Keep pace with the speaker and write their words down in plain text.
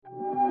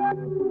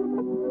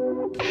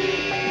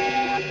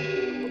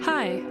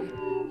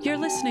You're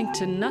listening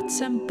to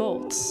Nuts and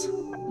Bolts,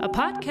 a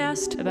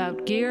podcast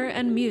about gear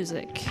and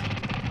music.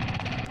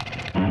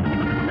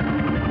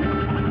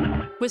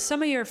 With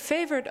some of your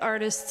favorite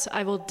artists,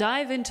 I will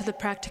dive into the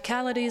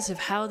practicalities of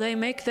how they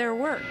make their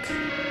work.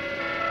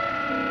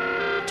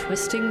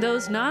 Twisting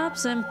those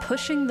knobs and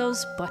pushing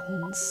those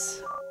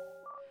buttons.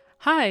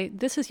 Hi,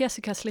 this is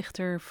Jessica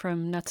Sligter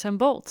from Nuts and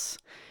Bolts.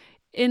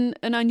 In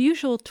an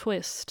unusual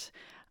twist,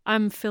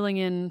 I'm filling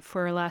in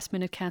for a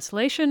last-minute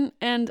cancellation,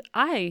 and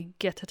I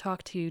get to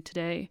talk to you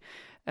today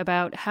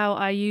about how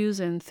I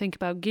use and think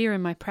about gear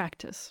in my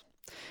practice.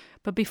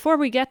 But before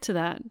we get to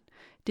that,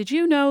 did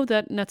you know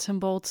that Nuts and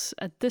Bolts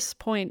at this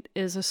point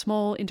is a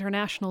small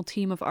international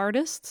team of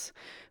artists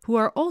who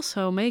are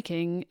also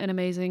making an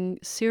amazing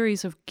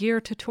series of gear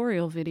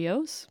tutorial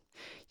videos?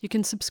 You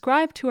can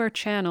subscribe to our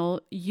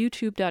channel,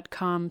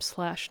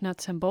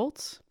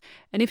 youtube.com/nutsandbolts.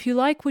 And if you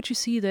like what you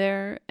see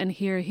there and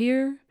hear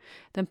here,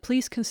 then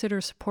please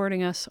consider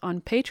supporting us on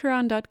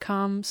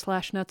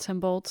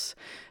patreon.com/nutsandbolts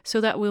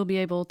so that we'll be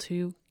able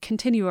to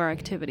continue our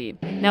activity.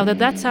 Now that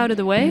that's out of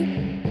the way,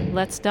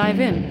 let's dive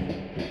in.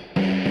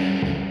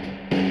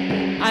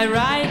 I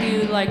ride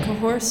you like a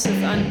horse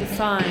of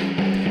undefined,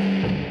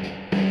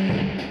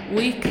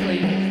 weakly,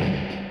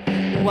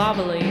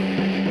 wobbly.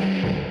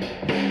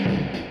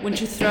 Wouldn't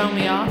you throw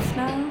me off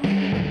now?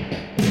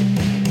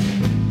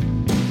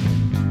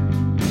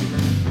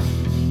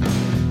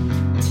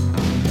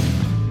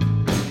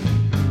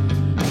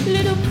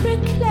 Little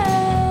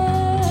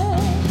pricklet,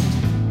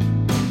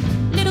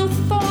 little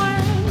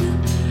thorn,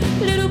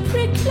 little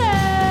pricklet.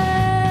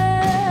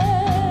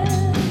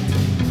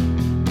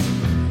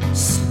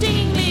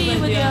 Sting me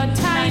with your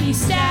tiny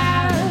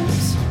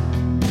stabs,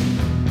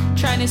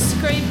 trying to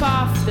scrape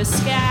off the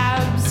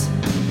scabs.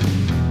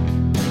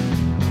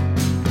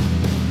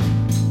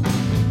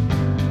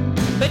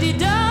 But you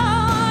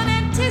don't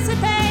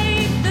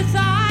anticipate the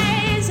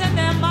thighs, and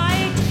there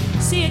might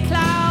see a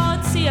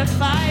cloud, see a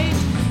fight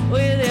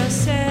with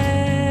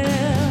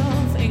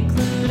yourself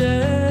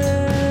included.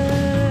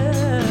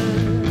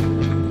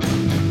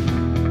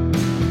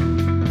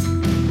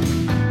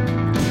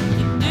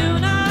 You do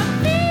not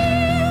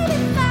feel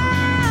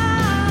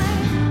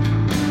defined,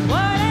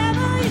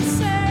 whatever you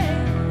say.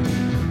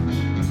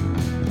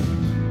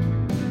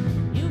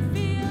 You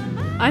feel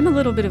I'm a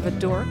little bit of a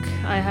dork.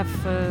 I have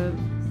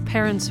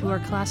parents who are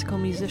classical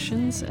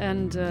musicians,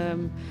 and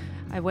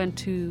I went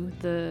to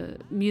the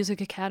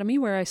music academy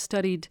where I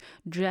studied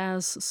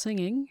jazz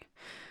singing.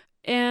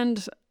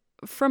 And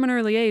from an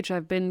early age,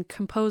 I've been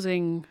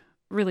composing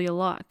really a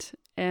lot.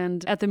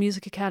 And at the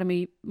music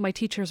academy, my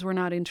teachers were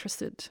not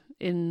interested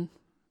in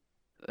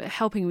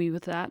helping me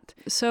with that.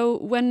 So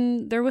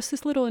when there was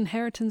this little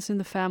inheritance in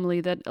the family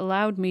that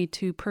allowed me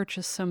to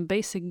purchase some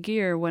basic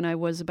gear when I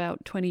was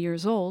about 20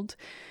 years old,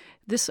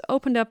 this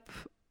opened up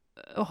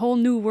a whole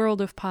new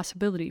world of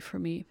possibility for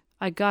me.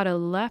 I got a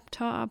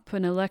laptop,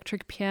 an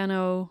electric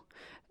piano,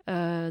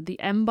 the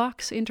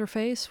M-Box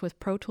interface with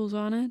Pro Tools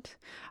on it.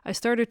 I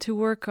started to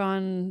work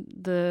on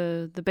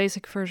the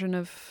basic version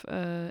of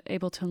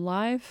Ableton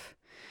Live,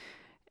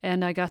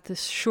 and I got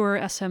this Shure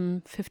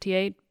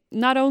SM58.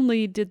 Not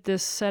only did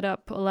this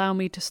setup allow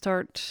me to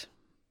start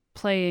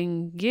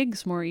playing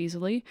gigs more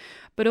easily,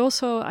 but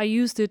also I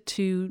used it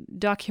to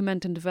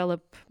document and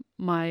develop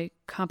my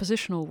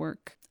compositional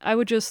work. I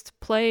would just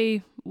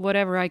play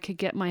whatever I could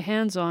get my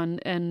hands on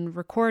and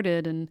record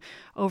it and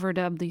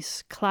overdub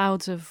these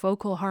clouds of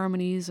vocal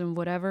harmonies and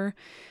whatever,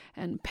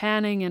 and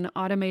panning and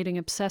automating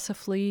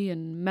obsessively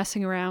and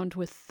messing around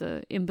with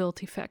the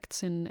inbuilt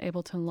effects in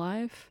Ableton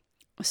Live.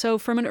 So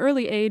from an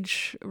early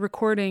age,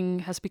 recording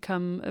has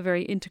become a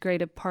very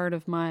integrated part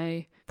of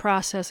my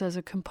process as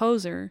a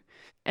composer.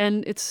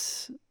 And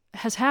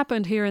has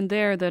happened here and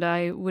there that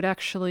I would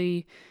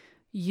actually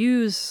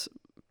use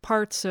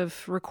parts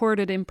of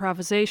recorded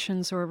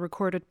improvisations or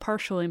recorded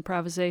partial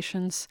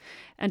improvisations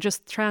and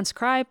just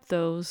transcribe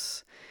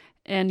those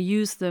and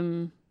use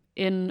them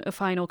in a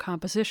final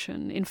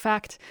composition. In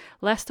fact,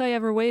 Lest I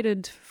Ever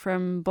Waited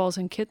from Balls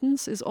and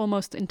Kittens is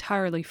almost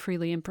entirely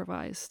freely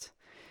improvised.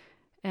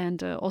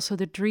 And also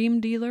The Dream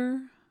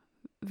Dealer,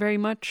 very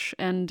much,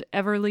 and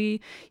Everly.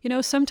 You know,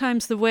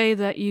 sometimes the way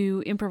that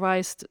you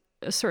improvised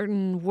a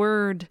certain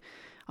word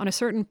on a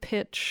certain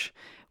pitch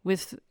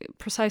with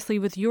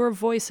your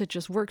voice, it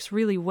just works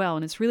really well,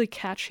 and it's really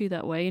catchy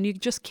that way, and you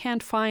just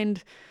can't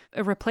find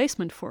a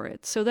replacement for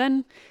it. So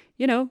then,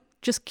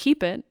 just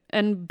keep it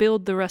and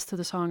build the rest of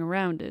the song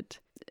around it.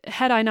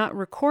 Had I not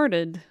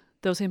recorded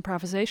those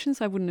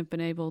improvisations, I wouldn't have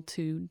been able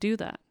to do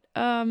that.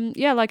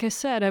 Like I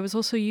said, I was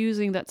also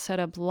using that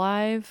setup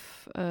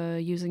live,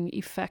 using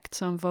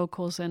effects on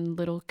vocals and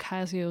little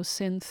Casio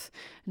synth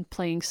and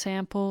playing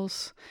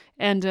samples.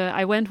 And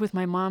I went with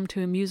my mom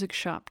to a music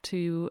shop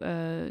to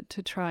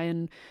try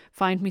and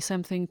find me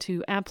something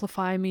to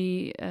amplify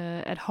me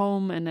at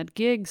home and at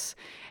gigs.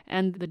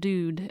 And the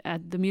dude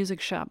at the music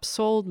shop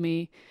sold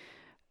me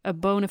a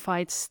bona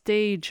fide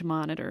stage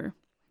monitor.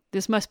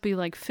 This must be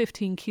like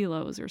 15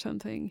 kilos or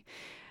something.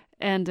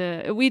 And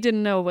we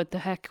didn't know what the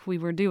heck we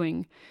were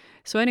doing.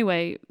 So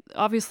anyway,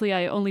 obviously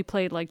I only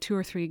played like 2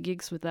 or 3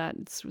 gigs with that.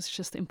 It was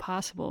just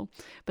impossible.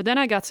 But then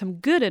I got some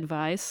good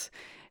advice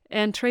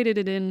and traded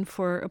it in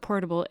for a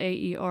portable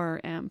AER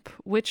amp,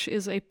 which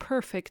is a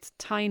perfect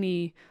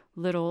tiny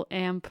little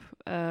amp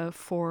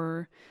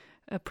for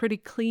a pretty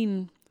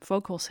clean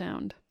vocal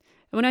sound.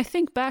 And when I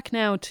think back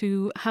now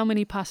to how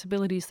many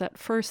possibilities that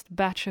first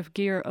batch of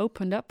gear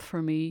opened up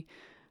for me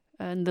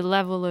and the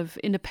level of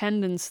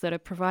independence that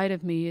it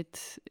provided me,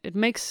 it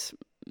makes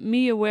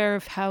me aware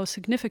of how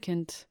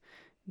significant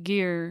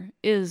gear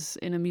is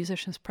in a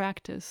musician's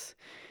practice.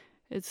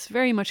 It's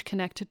very much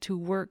connected to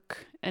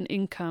work and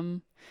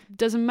income. It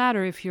doesn't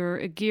matter if you're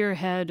a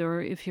gearhead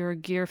or if you're a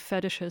gear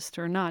fetishist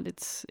or not.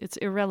 It's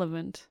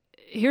irrelevant.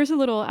 Here's a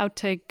little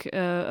outtake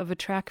of a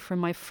track from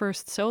my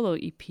first solo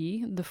EP,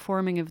 The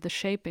Forming of the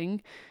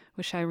Shaping,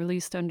 which I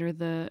released under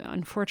the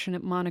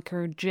unfortunate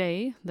moniker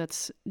J.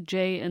 That's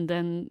J and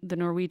then the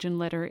Norwegian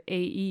letter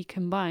AE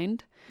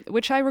combined,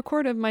 which I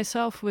recorded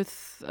myself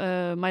with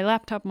my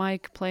laptop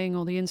mic, playing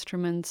all the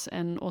instruments,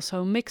 and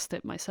also mixed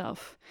it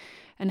myself.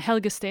 And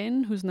Helge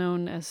Steen, who's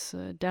known as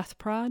Death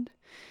Prod,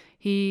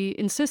 he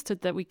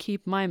insisted that we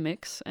keep my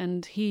mix,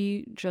 and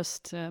he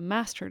just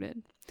mastered it.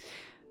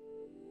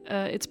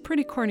 It's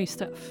pretty corny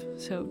stuff,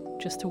 so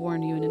just to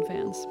warn you in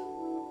advance.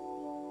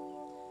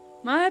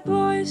 My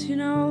boys, you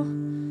know,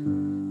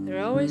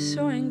 they're always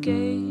so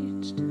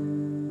engaged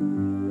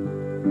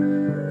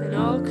in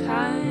all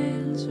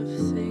kinds of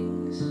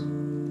things.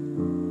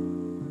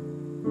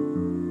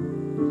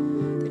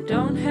 They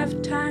don't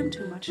have time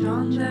too much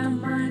on their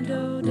mind.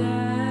 Oh,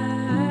 Daniel,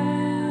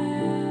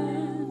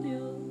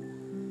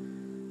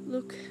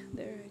 look,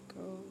 there I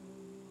go.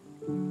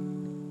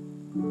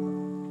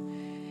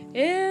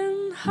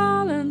 In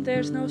Holland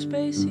there's no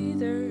space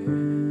either.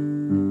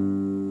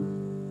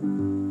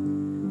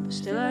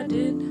 Still I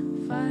did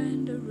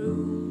find a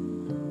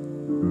room.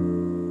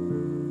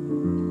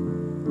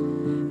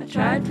 I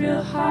tried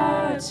real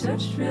hard,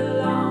 searched real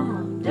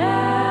long.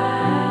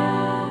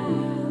 Daniel,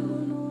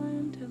 no,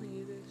 I'm telling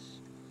you this.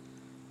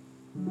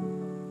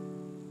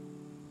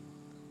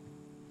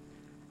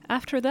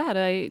 After that,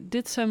 I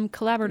did some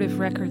collaborative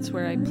records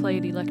where I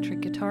played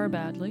electric guitar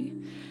badly.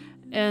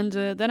 And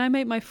then I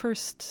made my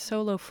first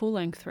solo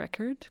full-length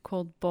record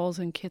called Balls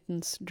and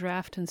Kittens,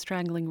 Draft and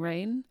Strangling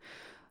Rain.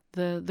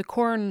 The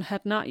corn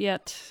had not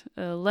yet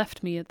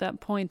left me at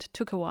that point. It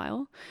took a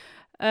while.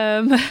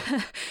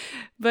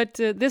 But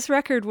this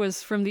record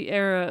was from the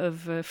era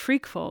of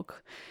freak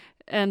folk.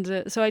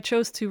 And so I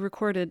chose to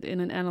record it in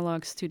an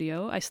analog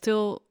studio. I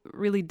still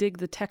really dig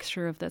the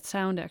texture of that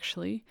sound,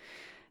 actually.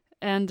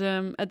 And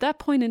at that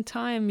point in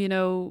time, you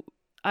know,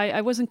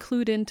 I wasn't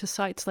clued into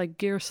sites like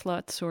Gear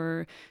Sluts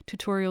or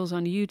tutorials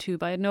on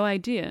YouTube. I had no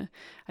idea.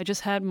 I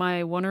just had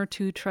my 1 or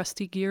 2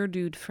 trusty gear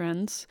dude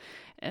friends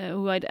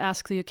who I'd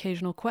ask the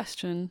occasional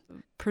question.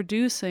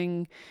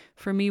 Producing,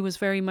 for me, was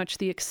very much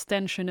the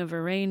extension of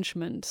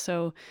arrangement.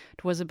 So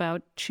it was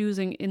about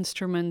choosing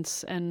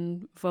instruments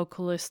and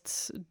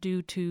vocalists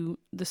due to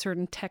the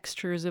certain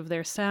textures of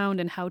their sound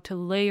and how to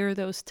layer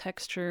those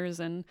textures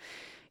and,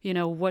 you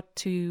know, what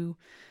to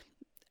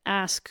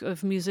ask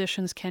of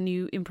musicians. Can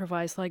you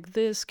improvise like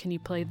this? Can you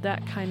play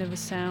that kind of a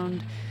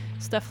sound?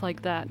 Stuff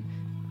like that.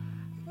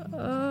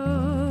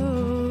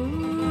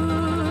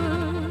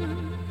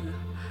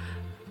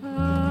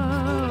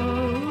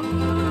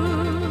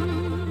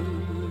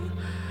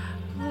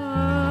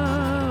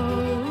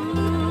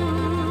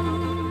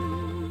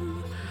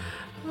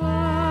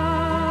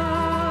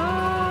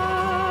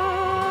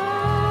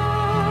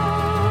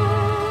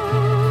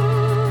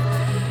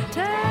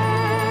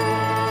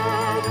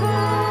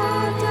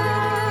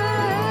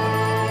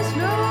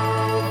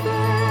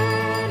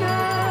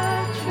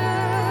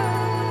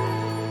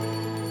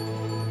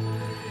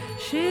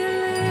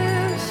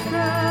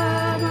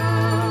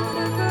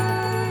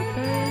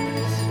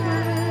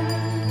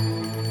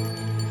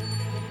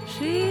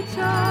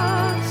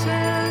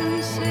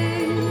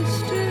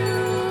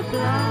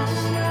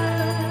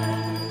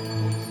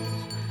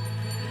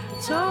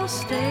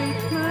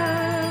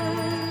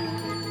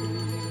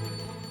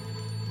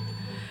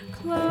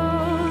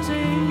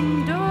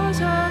 Closing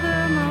doors are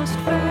the most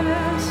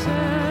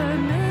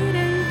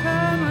fascinating.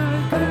 Come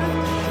a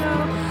good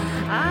show.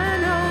 I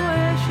know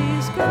where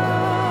she's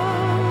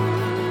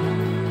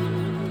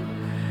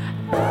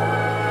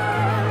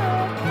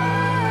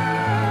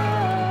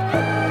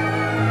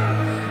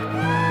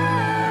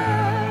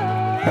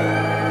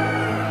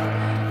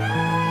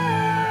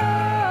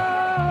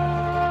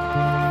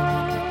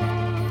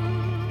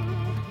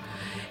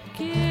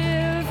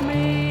Give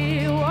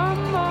me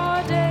one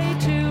more day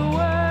to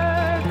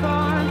work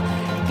on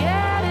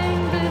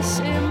getting this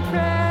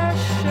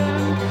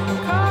impression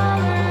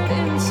colored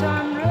in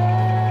sun ray.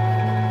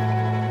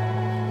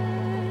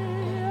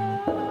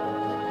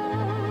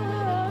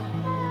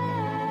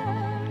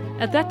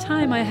 At that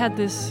time, I had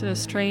this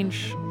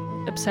strange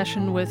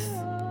obsession with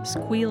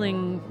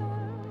squealing.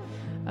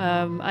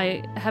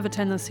 I have a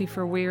tendency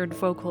for weird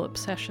vocal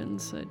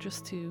obsessions,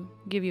 just to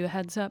give you a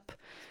heads up.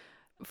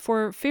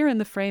 For Fear in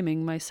the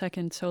Framing, my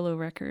second solo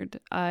record,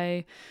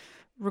 I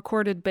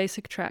recorded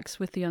basic tracks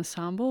with the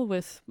ensemble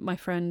with my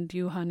friend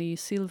Juhani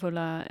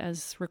Silvola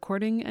as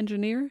recording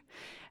engineer.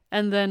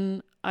 And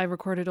then I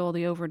recorded all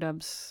the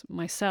overdubs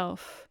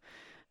myself.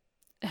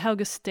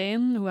 Helge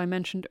Steen, who I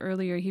mentioned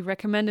earlier, he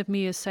recommended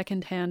me a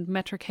second-hand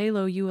Metric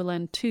Halo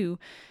ULN2,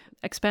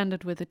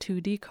 expanded with a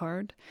 2D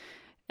card.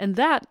 And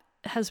that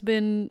has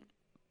been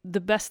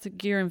the best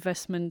gear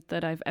investment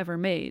that I've ever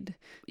made.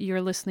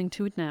 You're listening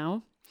to it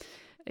now.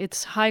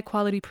 Its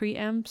high-quality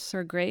preamps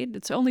are great.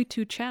 It's only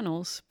 2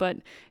 channels, but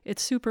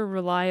it's super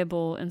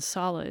reliable and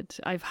solid.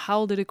 I've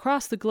howled it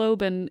across the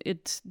globe and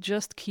it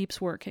just keeps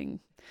working.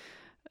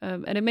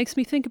 And it makes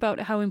me think about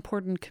how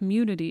important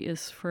community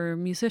is for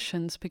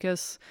musicians,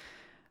 because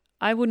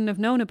I wouldn't have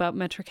known about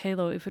Metric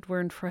Halo if it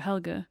weren't for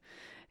Helge.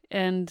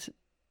 And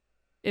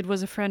it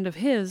was a friend of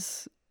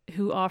his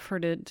who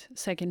offered it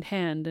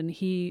secondhand, and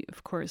he,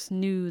 of course,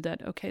 knew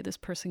that, okay, this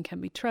person can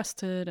be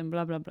trusted and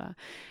blah, blah, blah.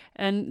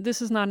 And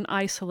this is not an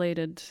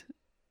isolated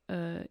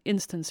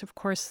instance. Of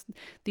course,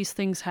 these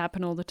things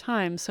happen all the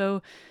time.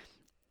 So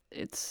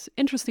it's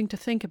interesting to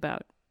think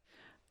about.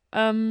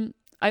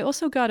 I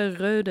also got a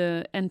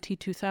Rode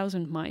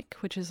NT2000 mic,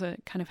 which is a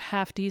kind of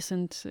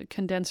half-decent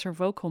condenser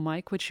vocal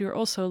mic, which you're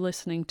also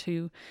listening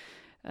to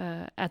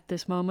at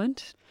this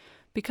moment.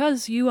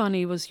 Because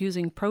Juhani was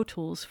using Pro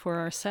Tools for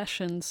our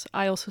sessions,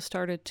 I also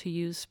started to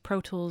use Pro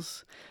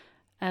Tools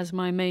as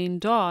my main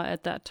DAW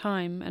at that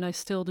time, and I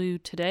still do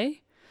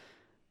today.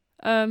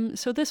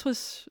 So this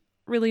was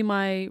really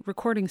my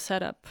recording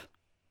setup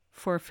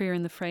for Fear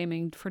in the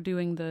Framing, for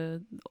doing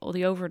all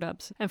the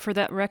overdubs. And for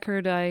that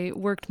record, I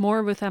worked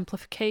more with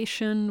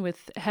amplification,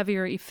 with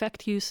heavier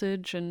effect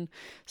usage, and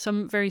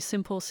some very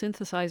simple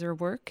synthesizer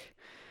work.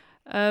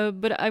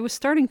 But I was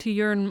starting to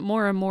yearn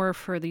more and more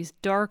for these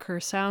darker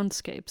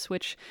soundscapes,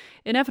 which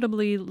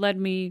inevitably led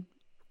me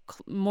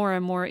more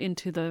and more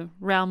into the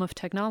realm of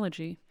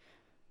technology.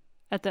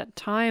 At that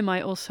time,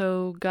 I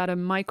also got a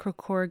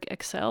Microkorg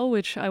XL,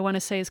 which I want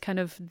to say is kind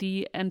of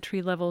the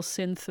entry-level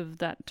synth of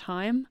that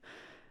time.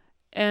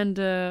 And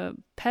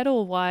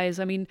pedal-wise,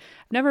 I mean,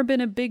 I've never been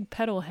a big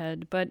pedal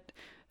head, but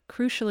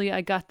crucially,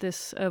 I got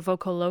this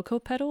Vocal Loco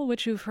pedal,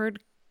 which you've heard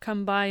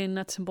come by in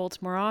Nuts and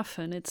Bolts more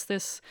often. It's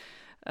this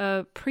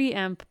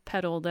preamp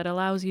pedal that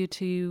allows you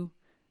to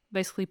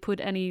basically put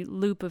any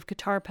loop of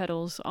guitar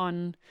pedals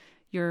on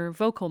your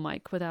vocal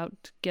mic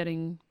without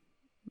getting,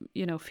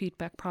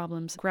 feedback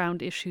problems,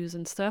 ground issues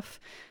and stuff.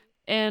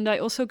 And I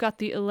also got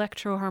the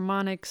Electro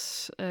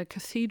Harmonix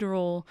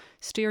Cathedral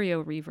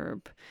stereo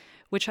reverb,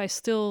 which I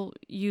still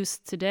use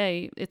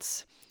today.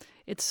 It's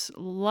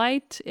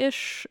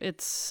light-ish,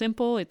 it's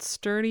simple, it's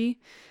sturdy.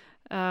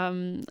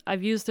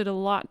 I've used it a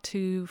lot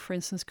to, for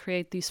instance,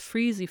 create these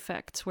freeze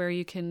effects where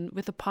you can,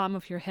 with the palm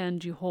of your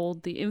hand, you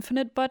hold the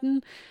infinite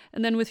button,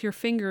 and then with your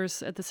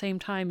fingers at the same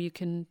time, you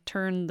can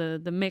turn the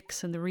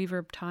mix and the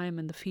reverb time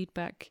and the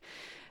feedback.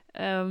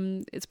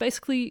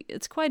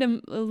 It's quite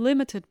a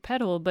limited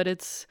pedal, but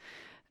it's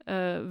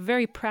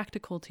very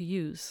practical to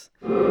use.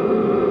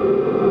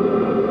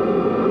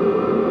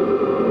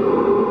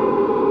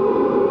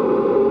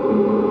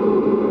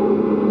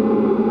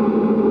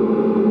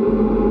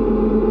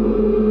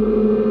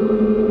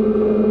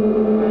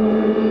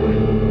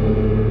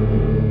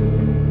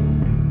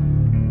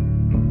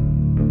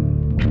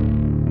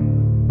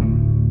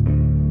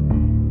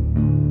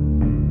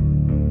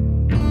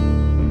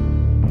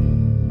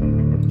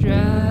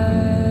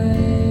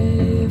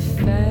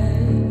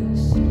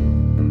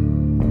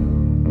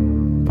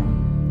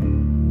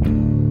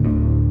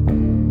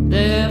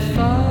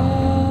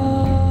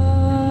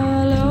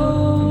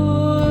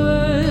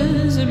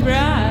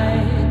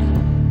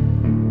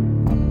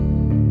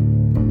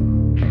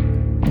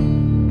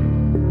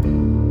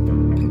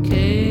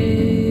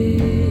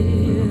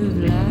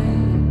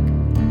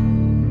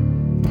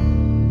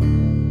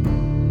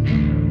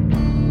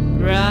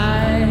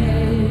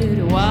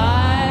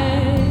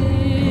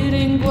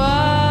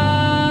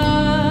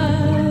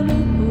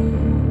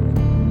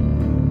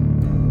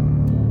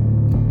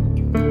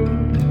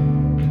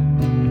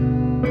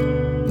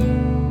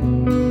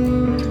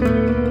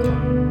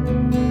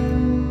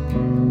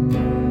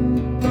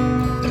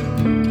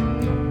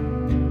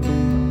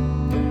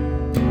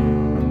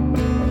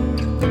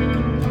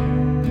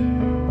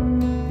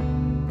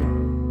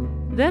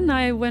 Then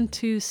I went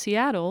to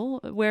Seattle,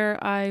 where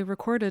I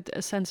recorded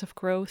A Sense of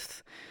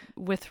Growth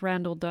with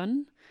Randall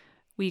Dunn.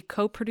 We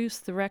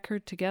co-produced the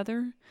record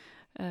together,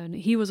 and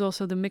he was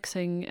also the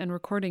mixing and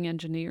recording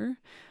engineer.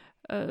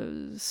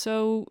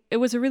 So it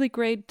was a really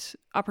great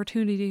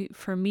opportunity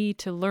for me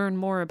to learn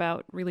more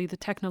about really the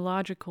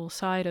technological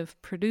side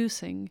of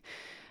producing.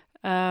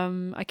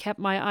 I kept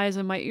my eyes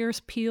and my ears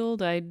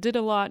peeled. I did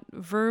a lot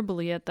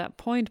verbally at that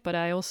point, but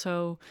I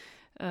also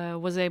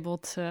was able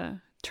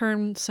to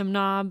turn some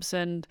knobs,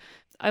 and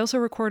I also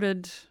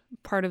recorded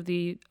part of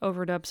the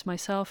overdubs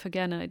myself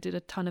again, and I did a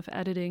ton of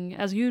editing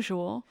as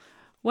usual.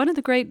 One of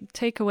the great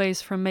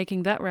takeaways from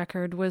making that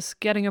record was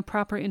getting a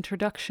proper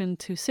introduction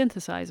to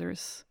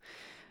synthesizers.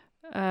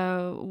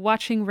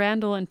 watching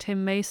Randall and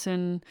Tim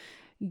Mason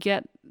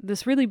get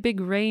this really big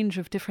range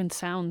of different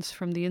sounds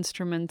from the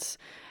instruments,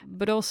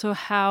 but also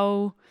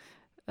how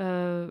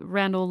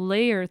Randall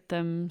layered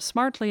them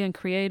smartly and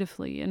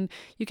creatively. And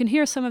you can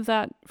hear some of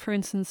that, for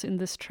instance, in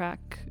this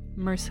track,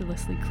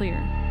 Mercilessly Clear.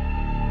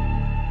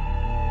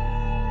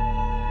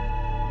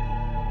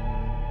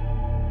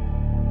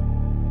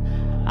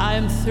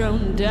 I'm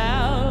thrown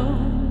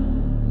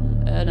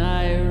down and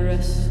I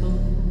wrestle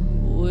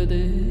with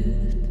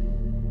it.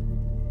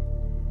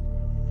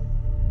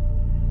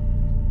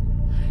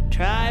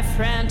 Try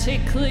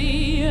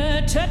frantically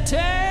to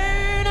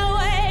turn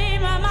away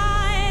my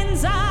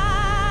mind's eye.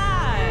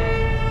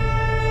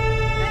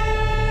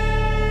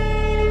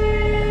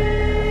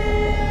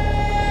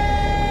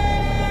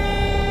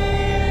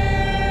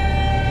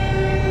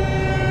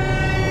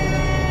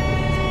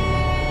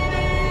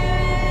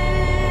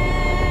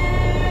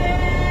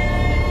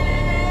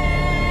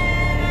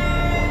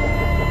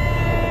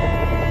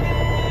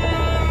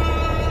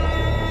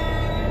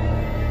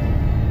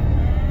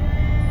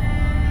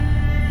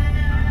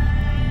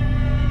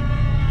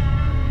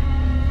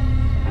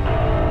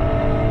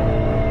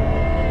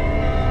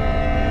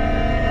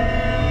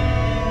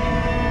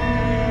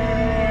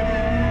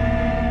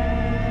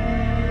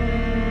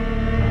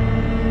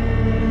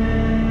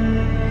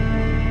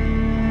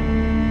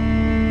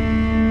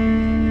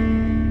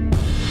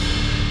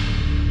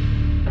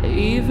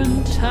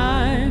 Even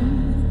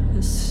time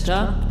has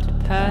stopped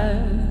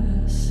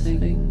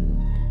passing.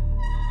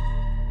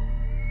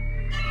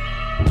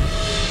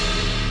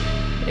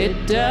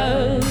 It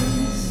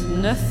does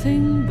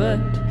nothing but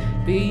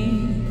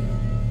be.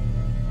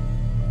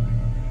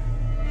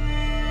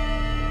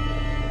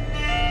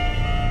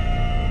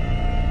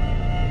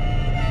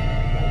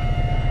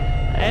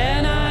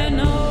 And I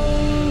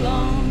no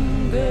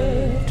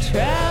longer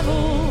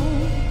travel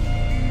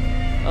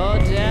or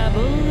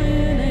dabble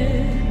in it.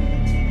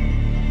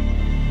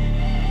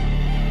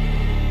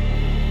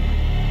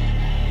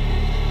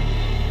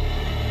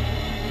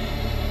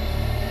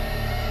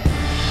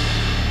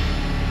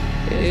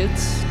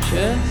 It's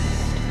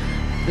just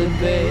the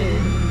baby,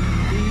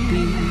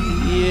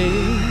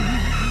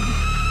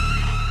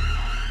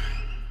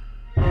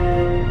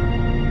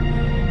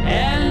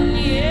 and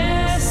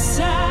yes,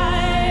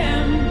 I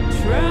am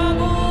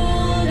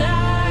troubled,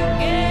 I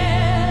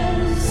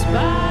guess,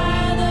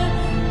 by the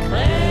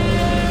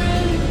clarity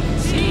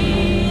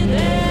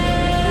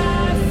that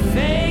I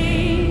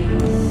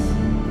face.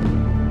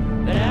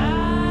 But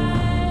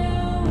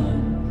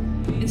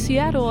In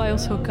Seattle, I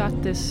also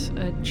got this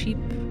cheap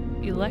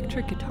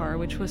electric guitar,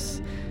 which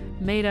was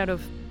made out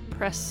of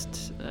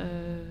pressed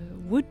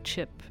wood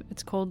chip.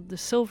 It's called the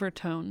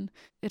Silvertone.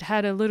 It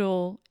had a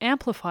little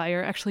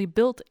amplifier actually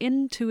built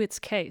into its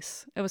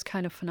case. It was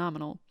kind of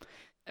phenomenal.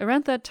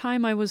 Around that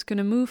time, I was going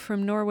to move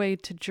from Norway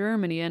to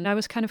Germany, and I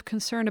was kind of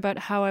concerned about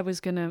how I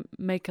was going to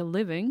make a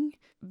living,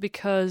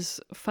 because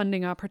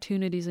funding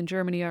opportunities in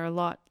Germany are a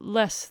lot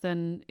less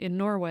than in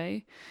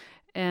Norway.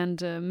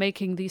 And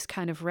making these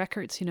kind of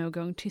records,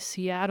 going to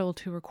Seattle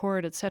to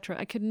record, etc.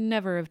 I could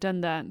never have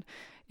done that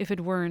if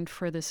it weren't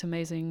for this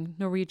amazing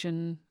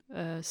Norwegian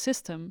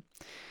system.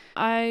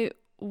 I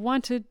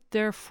wanted,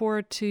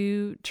 therefore,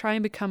 to try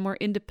and become more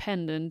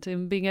independent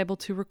in being able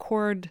to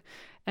record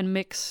and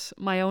mix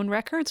my own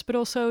records, but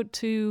also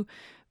to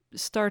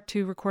start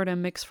to record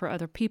and mix for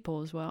other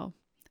people as well,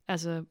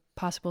 as a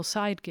possible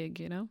side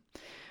gig,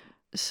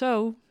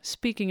 So,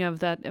 speaking of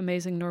that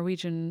amazing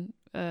Norwegian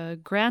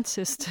grant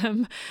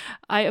system,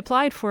 I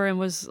applied for and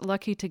was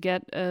lucky to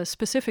get a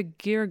specific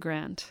gear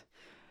grant.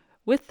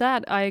 With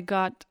that, I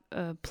got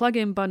a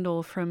plug-in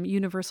bundle from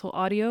Universal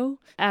Audio,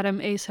 Adam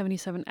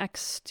A77X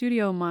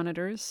studio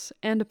monitors,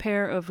 and a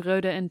pair of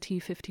Rode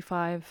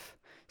NT55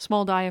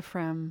 small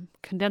diaphragm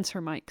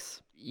condenser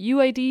mics.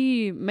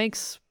 UAD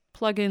makes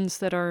plugins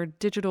that are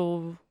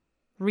digital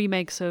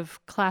remakes of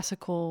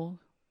classical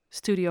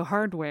studio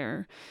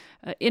hardware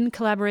in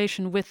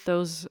collaboration with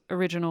those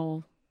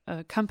original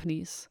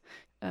companies.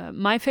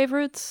 My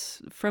favorites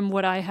from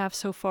what I have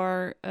so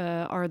far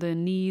are the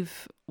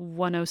Neve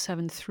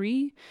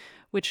 1073,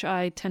 which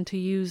I tend to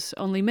use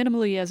only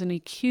minimally as an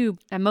EQ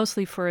and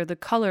mostly for the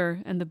color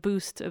and the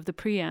boost of the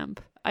preamp.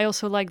 I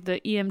also like the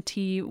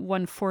EMT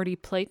 140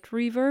 plate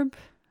reverb,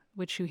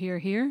 which you hear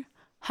here.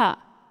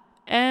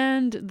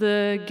 And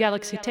the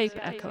Galaxy Tape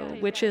Echo,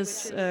 which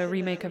is a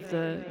remake of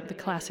the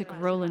classic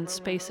Roland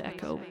Space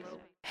Echo.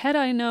 Had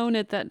I known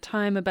at that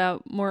time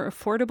about more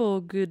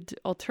affordable, good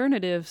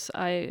alternatives,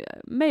 I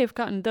may have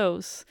gotten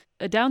those.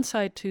 A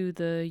downside to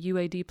the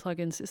UAD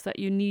plugins is that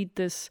you need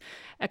this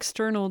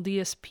external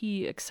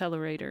DSP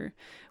accelerator,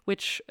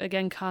 which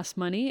again costs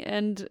money,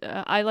 and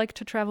I like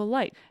to travel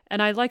light.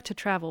 And I like to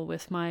travel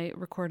with my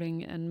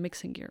recording and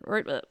mixing gear,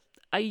 or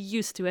I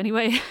used to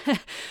anyway.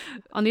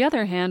 On the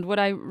other hand, what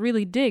I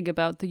really dig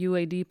about the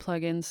UAD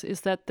plugins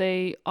is that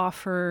they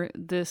offer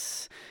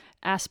this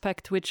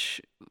aspect which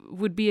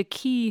would be a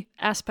key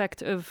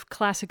aspect of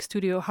classic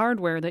studio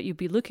hardware that you'd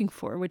be looking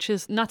for, which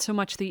is not so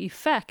much the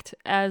effect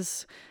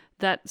as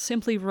that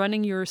simply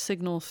running your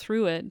signal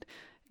through it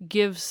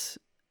gives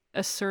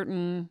a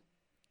certain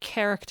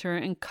character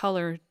and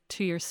color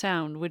to your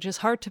sound, which is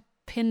hard to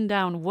pin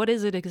down what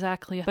is it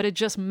exactly, but it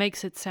just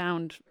makes it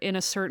sound in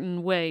a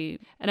certain way.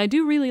 And I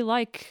do really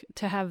like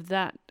to have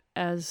that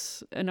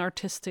as an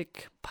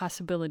artistic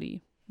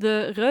possibility.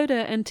 The Rode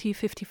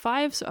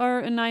NT55s are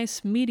a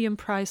nice medium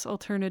price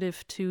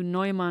alternative to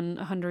Neumann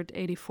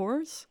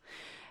 184s.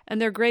 And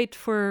they're great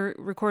for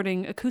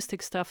recording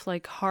acoustic stuff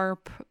like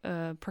harp,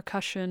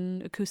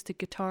 percussion, acoustic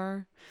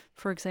guitar,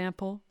 for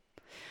example.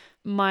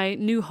 My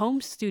new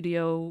home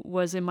studio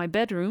was in my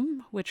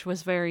bedroom, which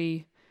was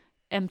very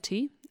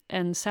empty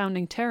and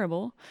sounding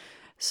terrible.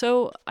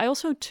 So I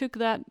also took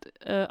that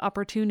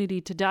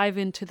opportunity to dive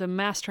into the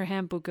Master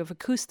Handbook of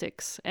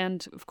Acoustics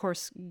and, of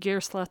course,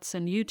 Gearsluts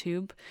and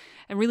YouTube,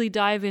 and really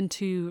dive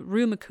into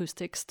room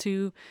acoustics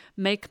to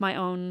make my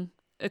own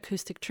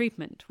acoustic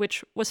treatment,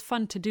 which was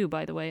fun to do,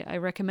 by the way. I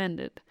recommend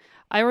it.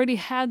 I already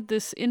had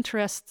this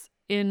interest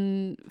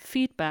in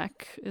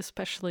feedback,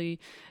 especially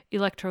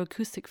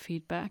electroacoustic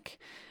feedback.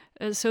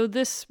 So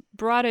this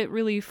brought it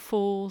really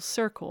full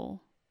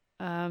circle.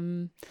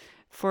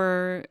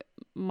 For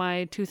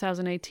my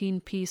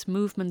 2018 piece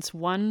Movements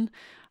 1,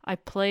 I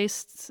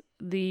placed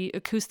the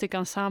acoustic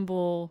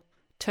ensemble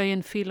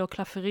Teuyen Philo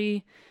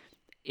Claverie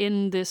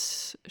in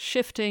this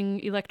shifting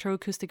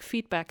electroacoustic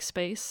feedback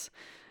space.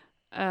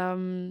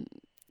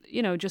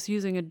 Just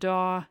using a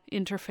DAW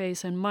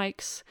interface and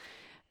mics,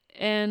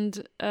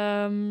 and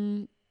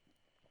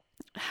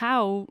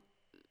how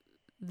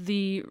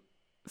the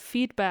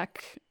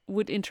feedback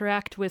would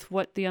interact with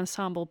what the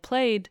ensemble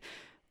played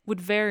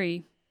would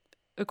vary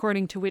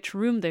according to which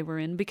room they were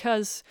in,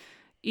 because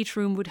each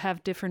room would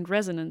have different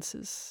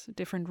resonances,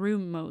 different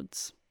room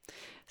modes.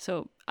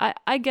 So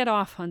I get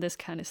off on this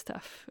kind of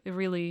stuff. It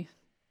really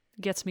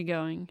gets me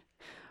going.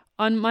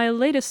 On my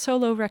latest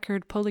solo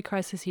record,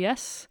 Polycrisis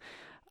Yes,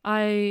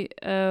 I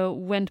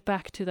went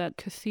back to that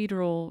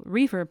cathedral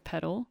reverb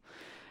pedal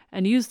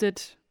and used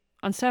it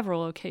on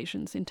several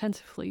occasions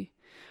intensively.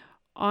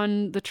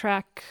 On the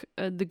track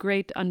The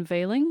Great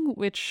Unveiling,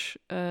 which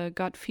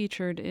got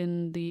featured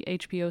in the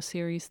HBO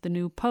series The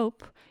New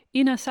Pope,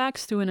 Ina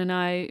Saakstuen and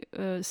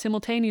I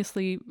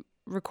simultaneously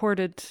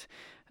recorded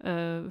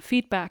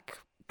feedback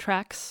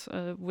tracks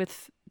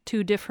with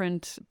 2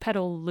 different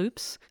pedal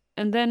loops.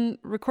 And then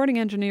recording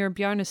engineer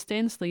Bjarne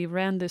Stensli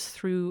ran this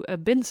through a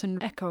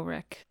Binson Echo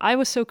Rec. I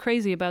was so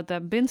crazy about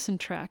that Binson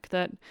track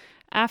that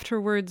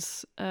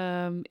afterwards,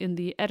 in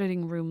the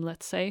editing room,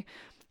 let's say,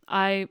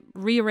 I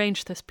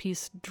rearranged this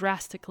piece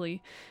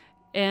drastically,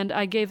 and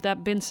I gave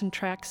that Binson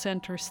track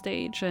center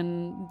stage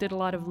and did a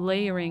lot of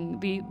layering.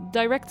 The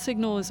direct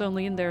signal is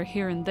only in there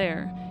here and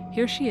there.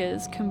 Here she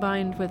is,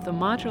 combined with the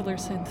modular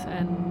synth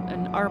and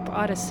an ARP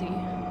Odyssey.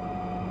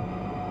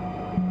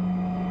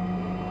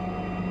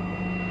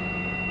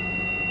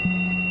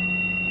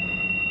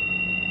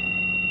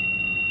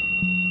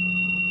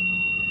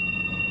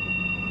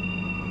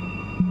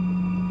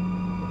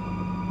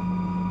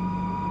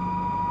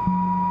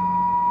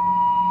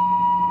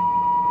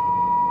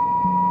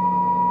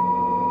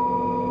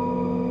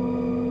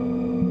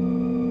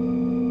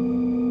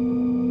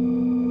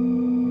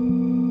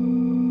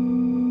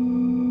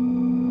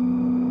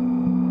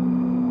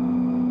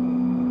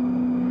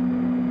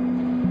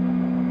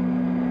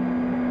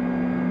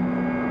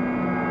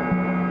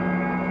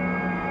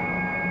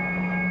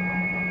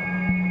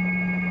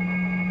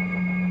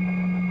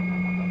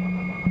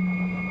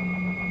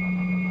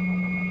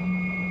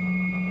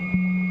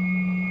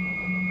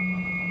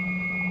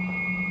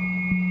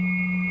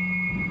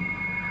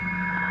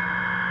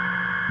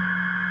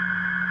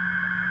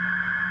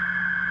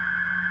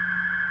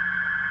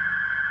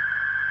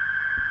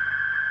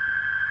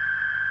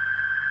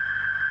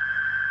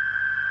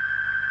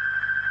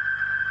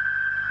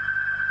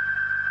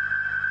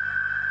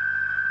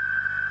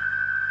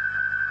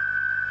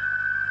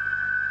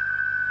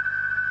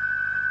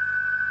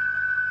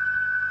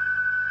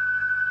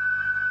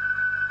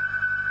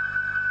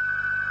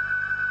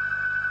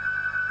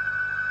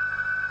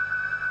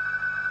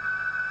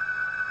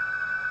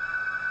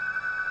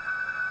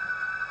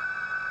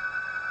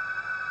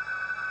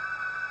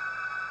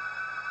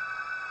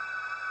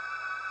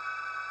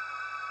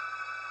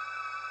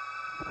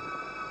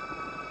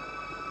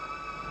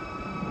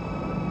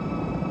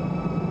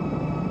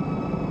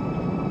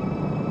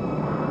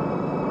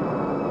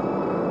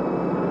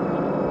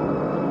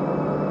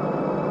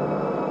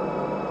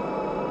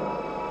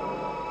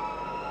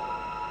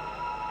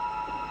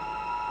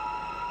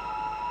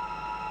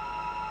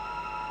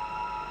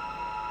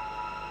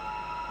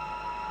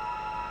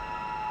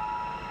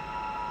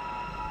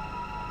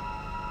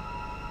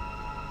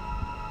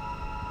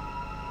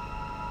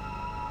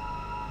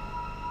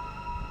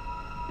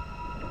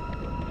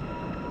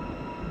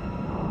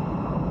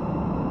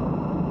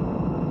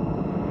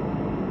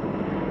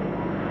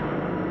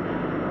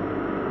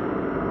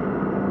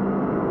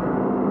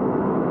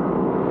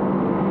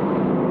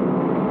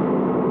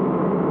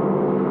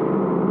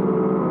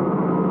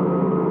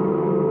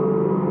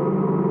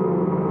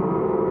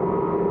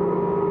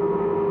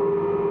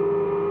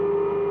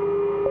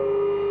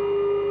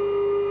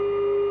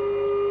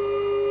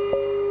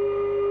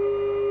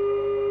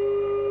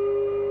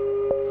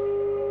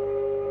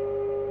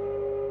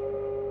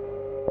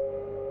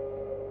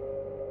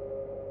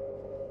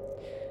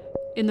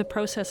 In the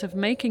process of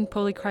making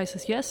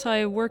Polycrisis Yes,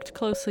 I worked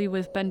closely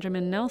with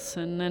Benjamin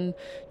Nelson and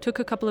took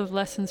a couple of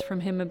lessons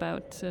from him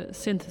about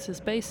synthesis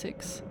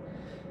basics.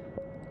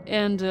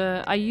 And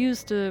I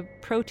used a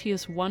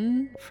Proteus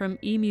 1 from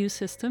EMU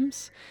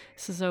Systems.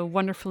 This is a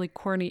wonderfully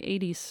corny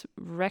 80s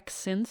rec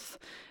synth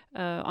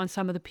on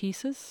some of the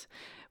pieces,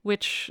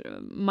 which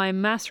my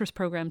master's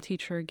program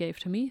teacher gave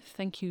to me.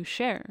 Thank you,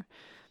 Cher.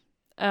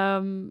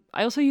 I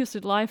also used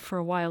it live for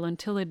a while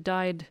until it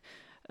died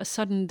a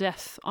sudden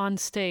death on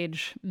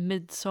stage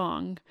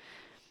mid-song.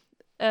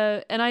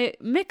 And I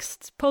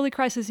mixed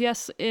Polycrisis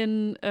Yes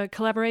in a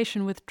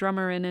collaboration with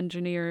drummer and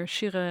engineer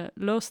Shire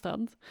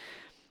Lostad.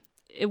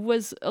 It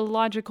was a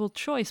logical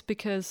choice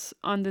because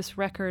on this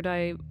record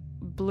I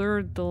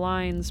blurred the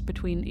lines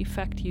between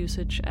effect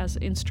usage as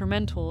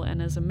instrumental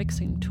and as a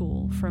mixing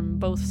tool from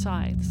both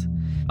sides.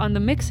 On the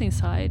mixing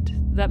side,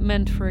 that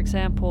meant, for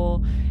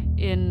example,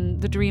 in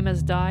The Dream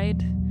Has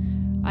Died,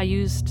 I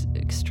used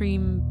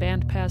extreme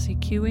bandpass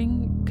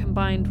EQing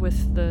combined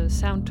with the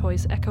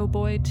Soundtoys Echo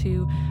Boy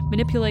to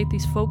manipulate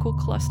these vocal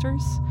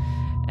clusters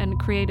and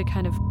create a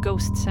kind of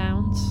ghost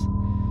sounds.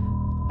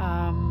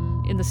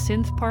 In the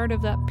synth part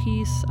of that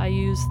piece, I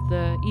used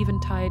the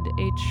Eventide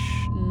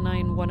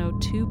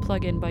H9102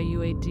 plugin by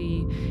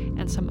UAD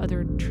and some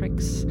other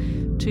tricks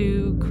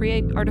to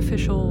create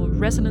artificial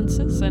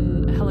resonances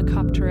and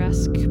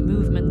helicopter-esque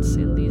movements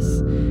in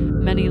these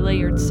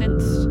many-layered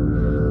synths.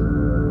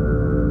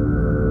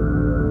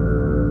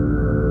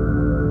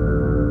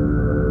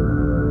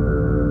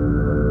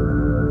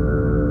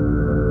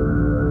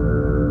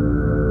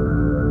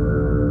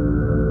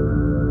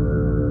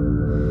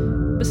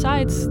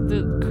 Besides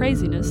the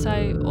craziness,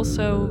 I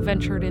also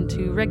ventured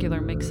into regular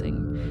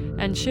mixing,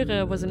 and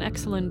Shire was an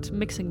excellent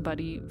mixing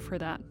buddy for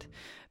that,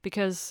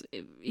 because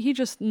he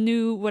just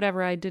knew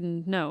whatever I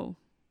didn't know,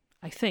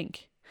 I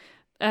think.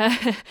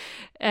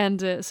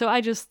 So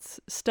I just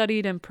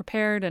studied and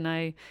prepared, and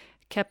I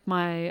kept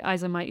my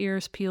eyes and my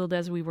ears peeled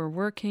as we were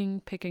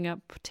working, picking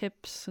up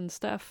tips and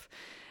stuff.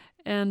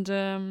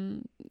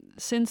 And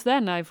since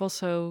then, I've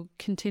also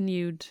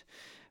continued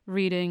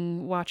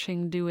reading,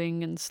 watching,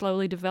 doing, and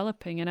slowly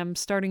developing. And I'm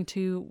starting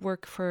to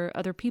work for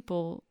other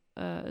people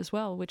as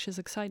well, which is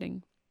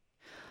exciting.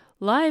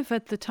 Live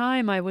at the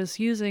time, I was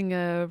using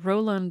a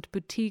Roland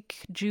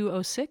Boutique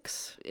Ju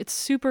 06. It's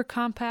super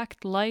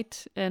compact,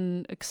 light,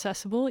 and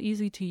accessible,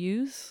 easy to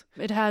use.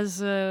 It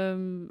has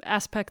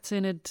aspects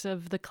in it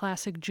of the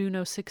classic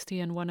Juno 60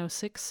 and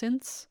 106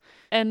 synths.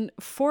 And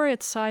for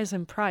its size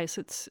and price,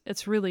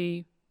 it's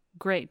really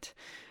great.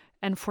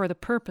 And for the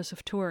purpose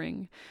of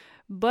touring.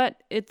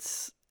 But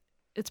it's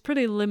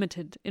pretty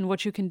limited in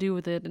what you can do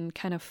with it and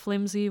kind of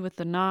flimsy with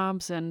the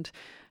knobs. And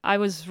I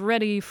was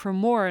ready for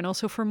more and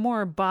also for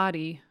more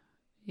body,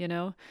 you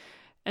know.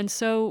 And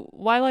so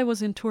while I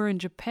was in tour in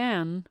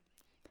Japan,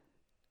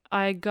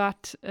 I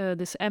got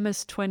this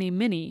MS-20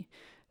 Mini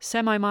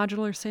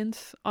semi-modular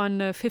synth on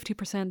a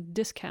 50%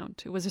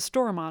 discount. It was a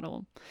store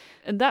model.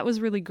 And that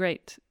was really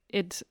great.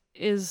 It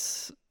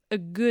is a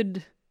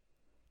good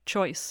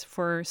choice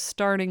for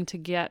starting to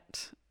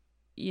get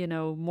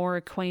more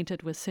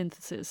acquainted with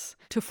synthesis.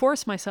 To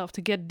force myself to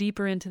get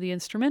deeper into the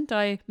instrument,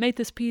 I made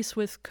this piece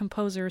with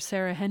composer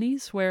Sarah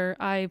Hennies, where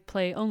I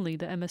play only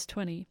the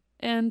MS-20.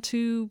 And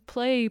to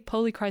play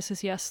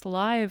Polycrisis Yes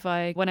live,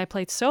 when I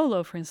played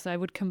solo, for instance, I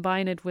would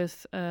combine it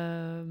with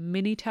a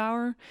mini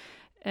tower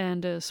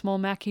and a small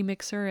Mackie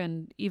mixer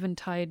and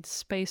Eventide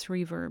Space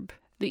Reverb.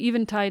 The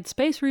Eventide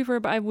Space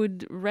Reverb I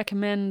would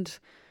recommend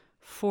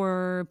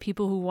for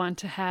people who want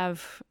to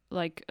have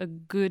like a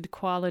good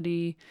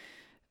quality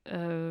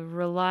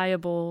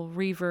reliable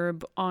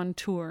reverb on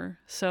tour,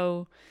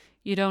 so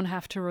you don't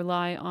have to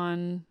rely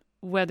on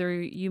whether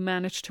you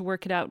manage to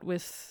work it out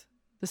with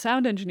the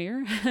sound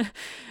engineer,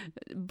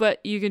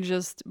 but you can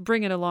just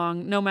bring it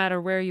along. No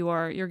matter where you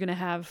are, you're going to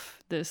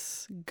have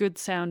this good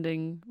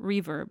sounding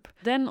reverb.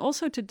 Then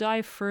also to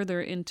dive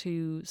further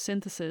into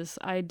synthesis,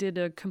 I did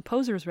a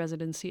composer's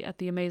residency at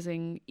the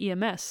amazing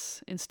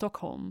EMS in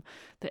Stockholm,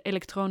 the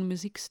Elektron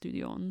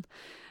Musikstudion,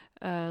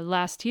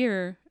 last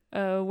year,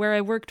 where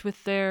I worked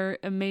with their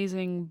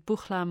amazing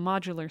Buchla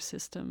modular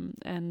system,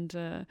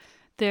 and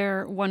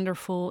their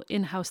wonderful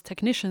in-house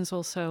technicians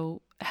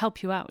also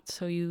help you out,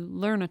 so you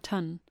learn a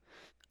ton.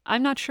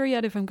 I'm not sure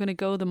yet if I'm going to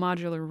go the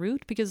modular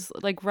route, because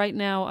right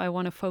now I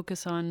want to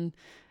focus on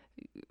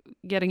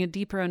getting a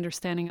deeper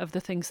understanding of the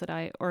things that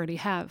I already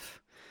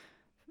have,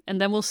 and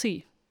then we'll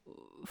see.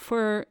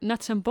 For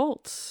nuts and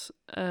bolts,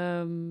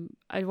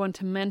 I want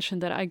to mention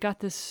that I got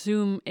this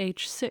Zoom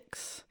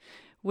H6,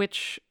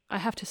 which I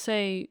have to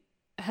say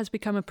has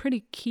become a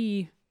pretty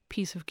key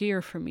piece of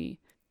gear for me.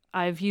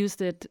 I've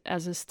used it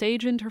as a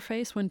stage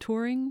interface when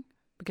touring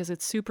because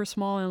it's super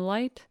small and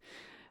light.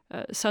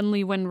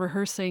 Suddenly when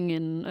rehearsing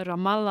in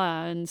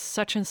Ramallah and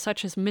such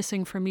is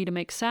missing for me to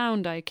make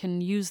sound, I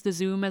can use the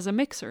Zoom as a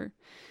mixer.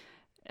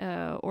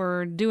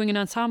 Or doing an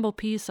ensemble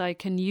piece, I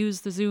can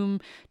use the Zoom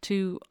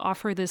to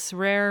offer this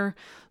rare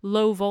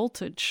low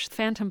voltage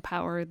phantom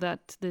power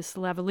that this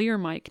lavalier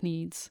mic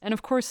needs. And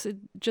of course, it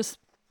just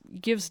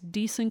gives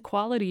decent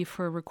quality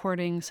for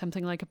recording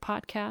something like a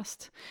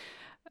podcast.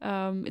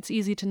 It's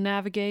easy to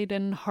navigate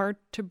and hard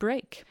to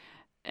break.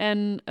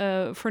 And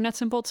for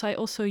nuts and bolts, I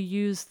also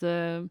use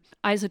the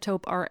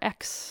Isotope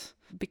RX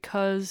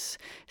because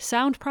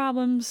sound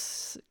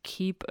problems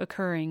keep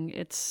occurring.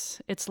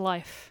 It's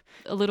life.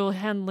 A little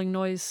handling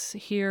noise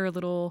here, a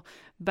little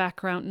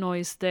background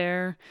noise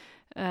there.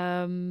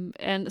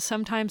 And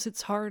sometimes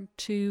it's hard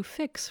to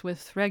fix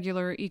with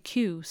regular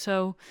EQ.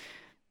 So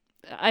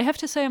I have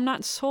to say I'm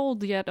not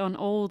sold yet on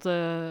all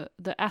the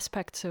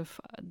aspects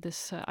of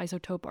this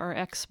Isotope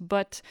RX,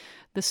 but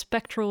the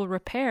spectral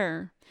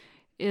repair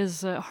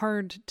is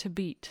hard to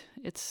beat.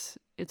 It's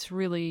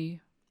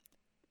really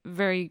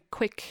very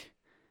quick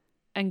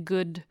and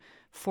good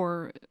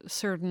for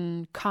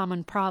certain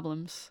common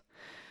problems.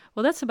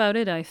 Well, that's about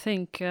it, I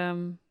think. I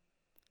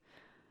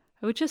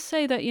would just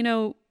say that,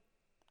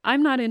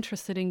 I'm not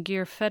interested in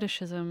gear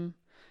fetishism,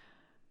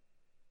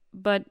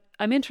 but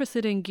I'm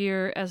interested in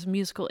gear as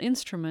musical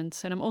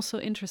instruments, and I'm also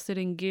interested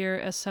in gear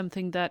as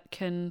something that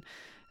can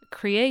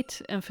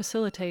create and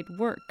facilitate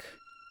work.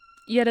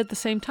 Yet at the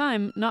same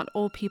time, not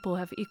all people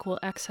have equal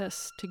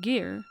access to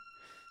gear.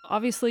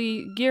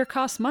 Obviously, gear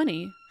costs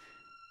money,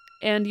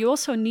 and you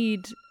also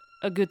need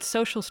a good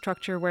social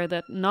structure where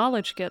that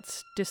knowledge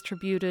gets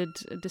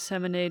distributed,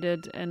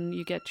 disseminated, and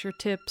you get your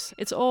tips.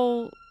 It's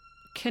all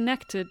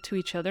connected to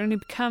each other, and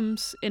it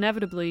becomes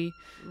inevitably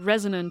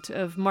resonant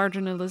of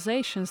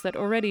marginalizations that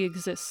already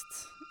exist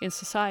in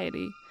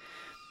society.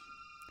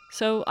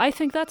 So I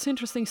think that's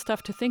interesting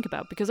stuff to think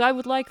about, because I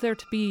would like there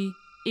to be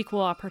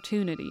equal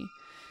opportunity.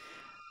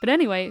 But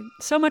anyway,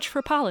 so much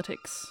for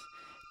politics.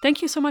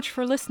 Thank you so much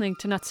for listening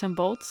to Nuts and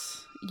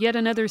Bolts. Yet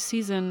another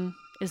season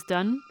is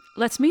done.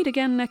 Let's meet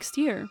again next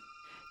year.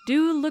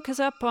 Do look us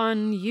up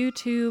on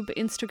YouTube,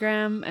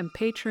 Instagram, and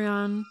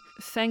Patreon.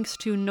 Thanks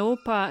to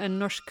NOPA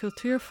and Norsk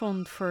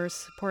Kulturfond for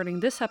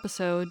supporting this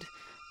episode.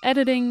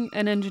 Editing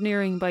and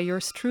engineering by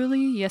yours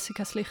truly,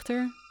 Jessica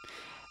Sligter.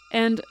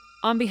 And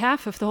on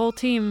behalf of the whole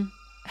team,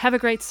 have a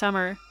great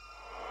summer.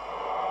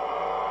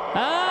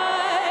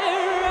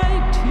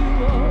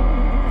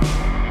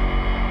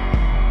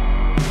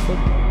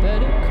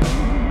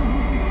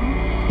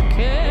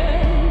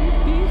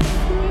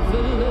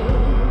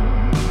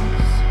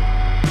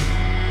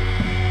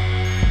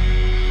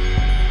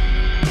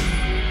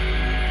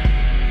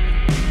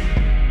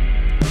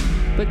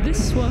 But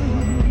this one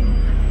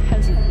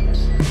hasn't.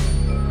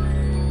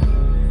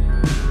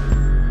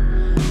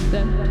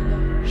 That